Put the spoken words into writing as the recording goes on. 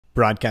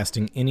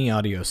Broadcasting any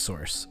audio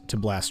source to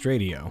Blast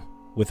Radio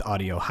with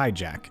Audio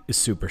Hijack is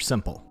super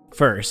simple.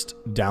 First,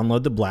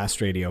 download the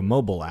Blast Radio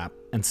mobile app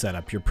and set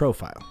up your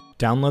profile.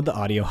 Download the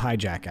Audio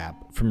Hijack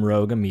app from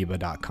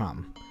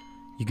rogueamoeba.com.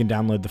 You can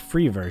download the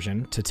free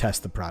version to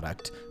test the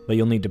product, but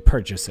you'll need to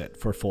purchase it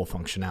for full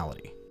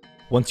functionality.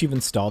 Once you've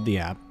installed the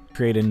app,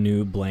 create a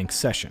new blank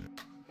session.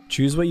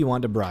 Choose what you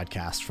want to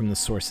broadcast from the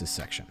sources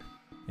section.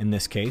 In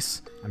this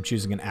case, I'm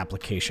choosing an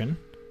application,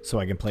 so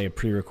I can play a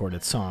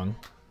pre-recorded song.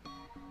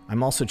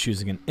 I'm also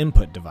choosing an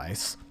input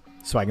device,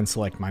 so I can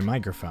select my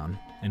microphone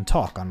and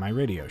talk on my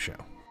radio show.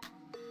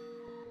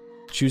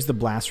 Choose the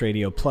Blast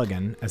Radio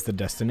plugin as the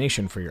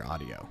destination for your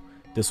audio.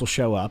 This will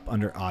show up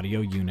under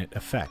Audio Unit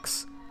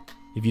Effects.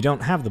 If you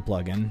don't have the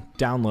plugin,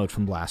 download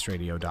from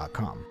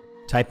blastradio.com.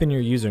 Type in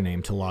your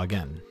username to log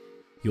in.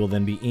 You will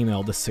then be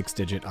emailed a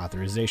 6-digit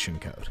authorization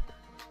code.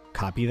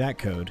 Copy that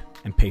code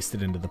and paste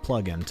it into the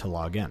plugin to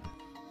log in.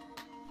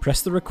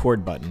 Press the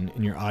record button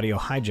in your Audio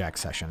Hijack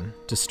session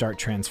to start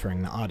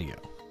transferring the audio.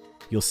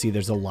 You'll see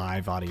there's a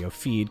live audio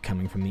feed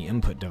coming from the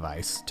input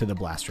device to the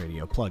Blast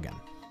Radio plugin.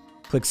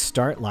 Click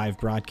Start Live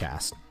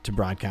Broadcast to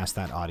broadcast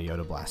that audio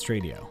to Blast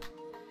Radio.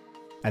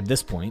 At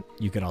this point,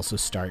 you could also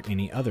start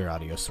any other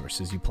audio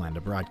sources you plan to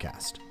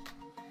broadcast.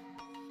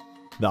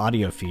 The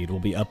audio feed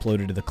will be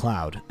uploaded to the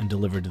cloud and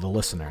delivered to the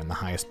listener in the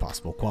highest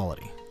possible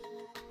quality.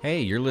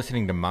 Hey, you're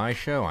listening to my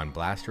show on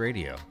Blast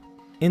Radio.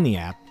 In the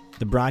app,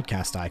 the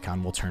broadcast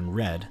icon will turn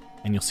red,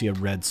 and you'll see a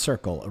red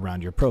circle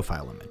around your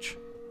profile image.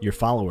 Your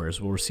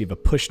followers will receive a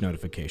push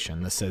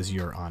notification that says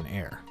you're on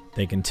air.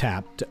 They can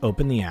tap to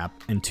open the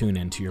app and tune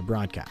into your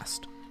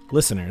broadcast.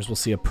 Listeners will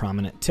see a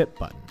prominent tip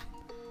button.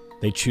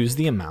 They choose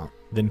the amount,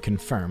 then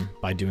confirm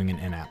by doing an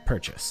in-app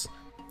purchase.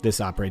 This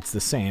operates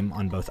the same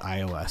on both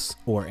iOS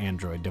or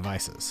Android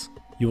devices.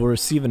 You will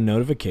receive a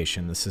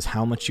notification that says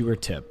how much you were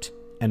tipped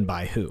and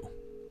by who.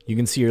 You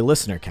can see your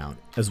listener count,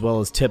 as well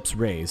as tips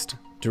raised,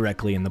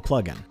 directly in the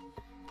plugin.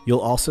 You'll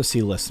also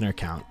see listener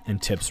count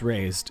and tips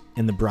raised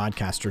in the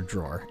broadcaster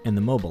drawer in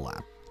the mobile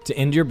app. To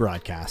end your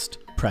broadcast,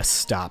 press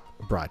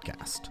Stop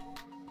Broadcast.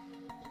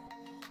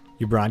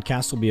 Your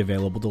broadcast will be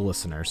available to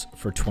listeners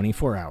for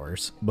 24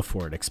 hours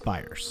before it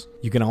expires.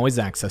 You can always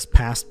access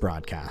past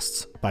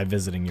broadcasts by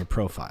visiting your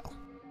profile.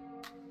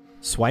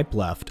 Swipe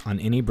left on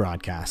any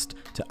broadcast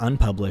to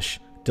unpublish,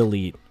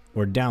 delete,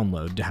 or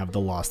download to have the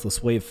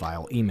lossless WAV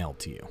file emailed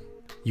to you.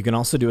 You can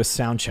also do a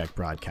soundcheck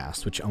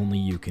broadcast, which only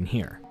you can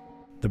hear.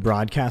 The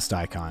broadcast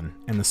icon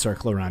and the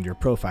circle around your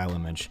profile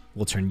image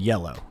will turn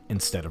yellow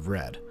instead of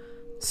red.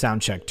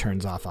 Soundcheck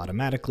turns off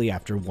automatically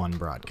after one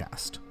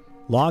broadcast.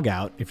 Log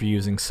out if you're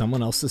using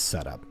someone else's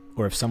setup,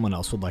 or if someone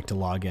else would like to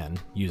log in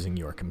using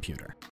your computer.